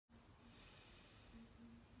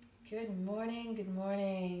Good morning, good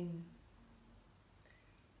morning.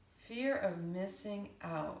 Fear of missing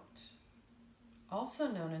out, also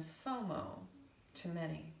known as FOMO to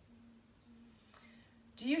many.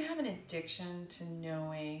 Do you have an addiction to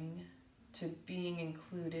knowing, to being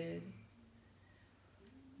included,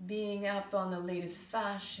 being up on the latest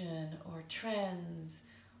fashion or trends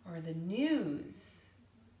or the news,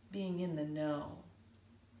 being in the know?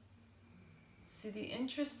 See, the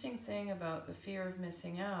interesting thing about the fear of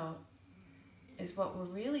missing out is what we're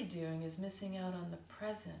really doing is missing out on the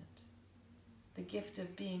present, the gift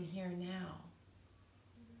of being here now.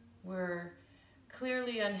 We're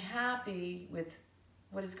clearly unhappy with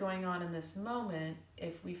what is going on in this moment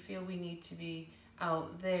if we feel we need to be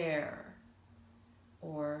out there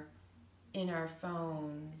or in our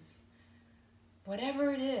phones,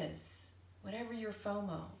 whatever it is, whatever your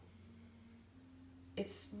FOMO.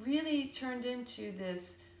 It's really turned into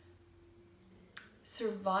this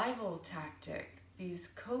survival tactic, these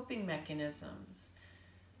coping mechanisms.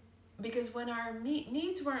 Because when our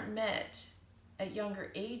needs weren't met at younger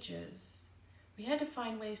ages, we had to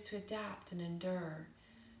find ways to adapt and endure,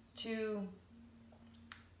 to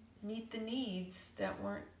meet the needs that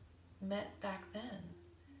weren't met back then.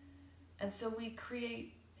 And so we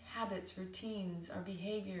create habits, routines, our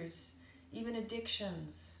behaviors, even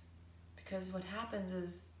addictions. Because what happens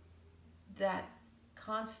is that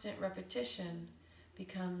constant repetition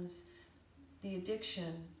becomes the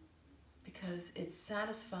addiction because it's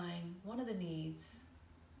satisfying one of the needs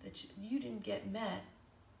that you didn't get met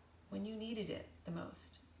when you needed it the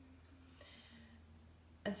most.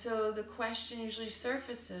 And so the question usually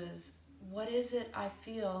surfaces, what is it I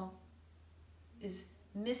feel is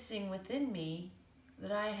missing within me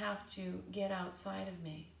that I have to get outside of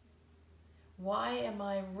me? Why am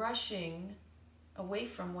I rushing away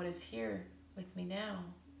from what is here with me now?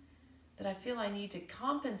 That I feel I need to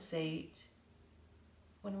compensate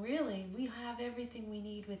when really we have everything we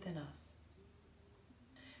need within us.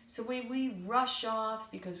 So when we rush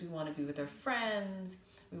off because we want to be with our friends,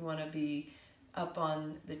 we want to be up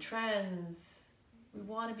on the trends, we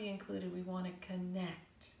want to be included, we want to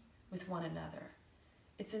connect with one another.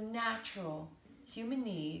 It's a natural human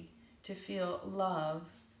need to feel love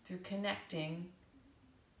through connecting,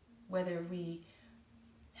 whether we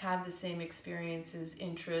have the same experiences,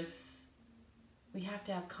 interests. We have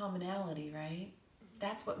to have commonality, right?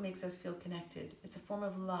 That's what makes us feel connected. It's a form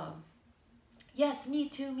of love. Yes, me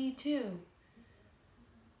too, me too.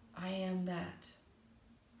 I am that,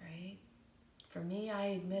 right? For me, I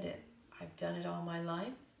admit it. I've done it all my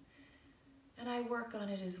life, and I work on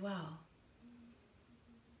it as well.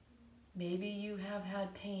 Maybe you have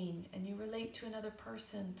had pain and you relate to another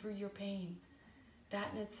person through your pain. That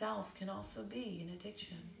in itself can also be an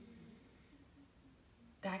addiction.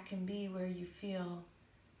 That can be where you feel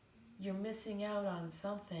you're missing out on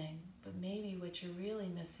something, but maybe what you're really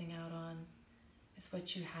missing out on is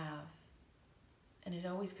what you have. And it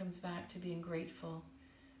always comes back to being grateful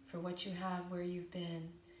for what you have, where you've been,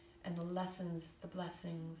 and the lessons, the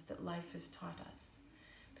blessings that life has taught us.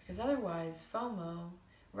 Because otherwise, FOMO,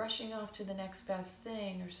 rushing off to the next best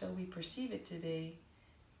thing, or so we perceive it to be,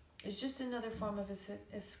 is just another form of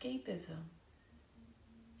escapism,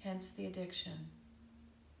 hence the addiction.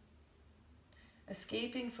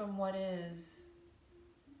 Escaping from what is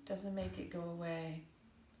doesn't make it go away,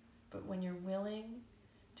 but when you're willing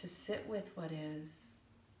to sit with what is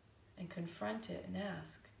and confront it and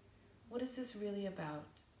ask, what is this really about?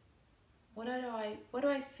 What do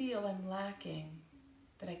I feel I'm lacking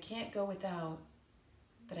that I can't go without,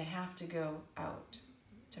 that I have to go out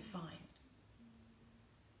to find?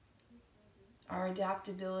 Our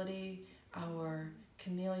adaptability, our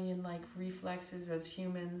chameleon-like reflexes as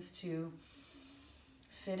humans to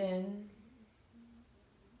fit in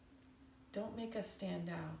don't make us stand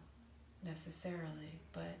out necessarily,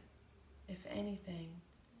 but if anything,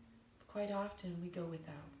 quite often we go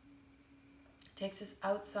without. It takes us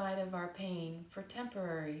outside of our pain for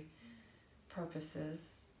temporary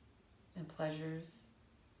purposes and pleasures,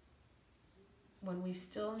 when we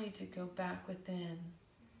still need to go back within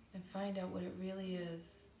and find out what it really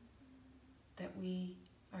is that we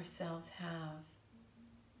ourselves have,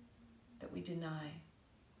 that we deny.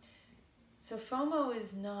 So FOMO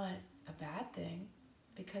is not a bad thing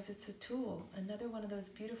because it's a tool, another one of those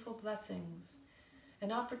beautiful blessings.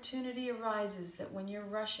 An opportunity arises that when you're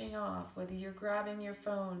rushing off, whether you're grabbing your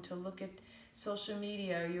phone to look at social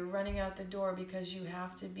media or you're running out the door because you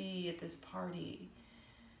have to be at this party,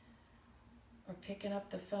 or picking up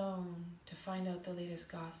the phone to find out the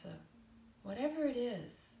latest gossip. Whatever it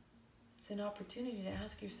is, it's an opportunity to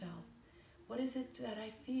ask yourself, what is it that I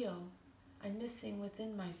feel I'm missing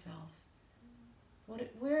within myself?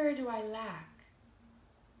 Where do I lack?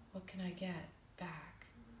 What can I get back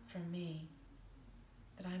from me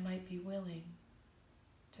that I might be willing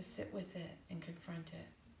to sit with it and confront it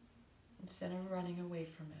instead of running away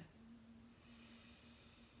from it?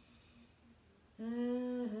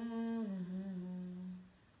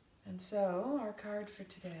 And so, our card for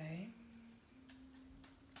today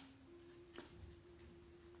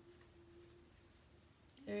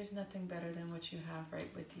there is nothing better than what you have right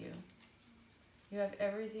with you. You have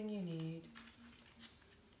everything you need.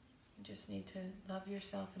 You just need to love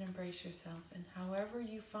yourself and embrace yourself. And however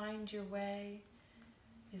you find your way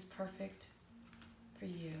is perfect for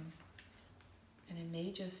you. And it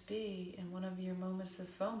may just be in one of your moments of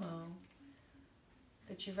FOMO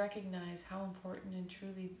that you recognize how important and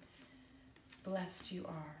truly blessed you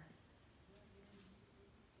are.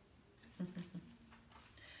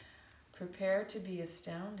 Prepare to be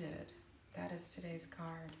astounded. That is today's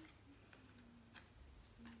card.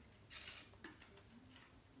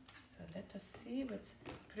 So let us see what's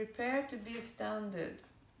prepared to be astounded.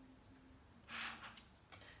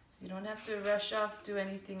 So you don't have to rush off to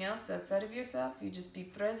anything else outside of yourself. You just be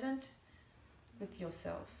present with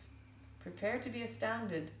yourself. Prepare to be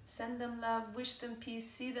astounded. Send them love, wish them peace,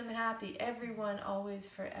 see them happy. Everyone, always,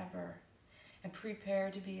 forever. And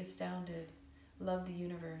prepare to be astounded. Love the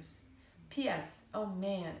universe. P.S. Oh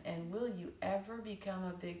man, and will you ever become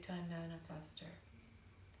a big-time manifester?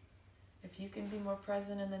 If you can be more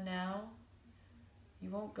present in the now, you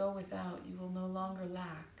won't go without. You will no longer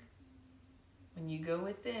lack. When you go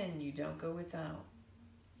within, you don't go without.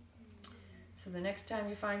 So the next time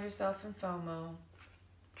you find yourself in FOMO,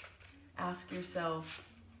 ask yourself,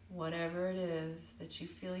 whatever it is that you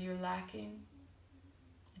feel you're lacking,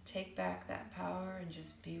 and take back that power and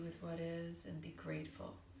just be with what is and be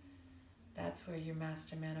grateful. That's where your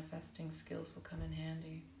master manifesting skills will come in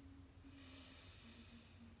handy.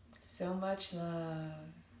 So much love.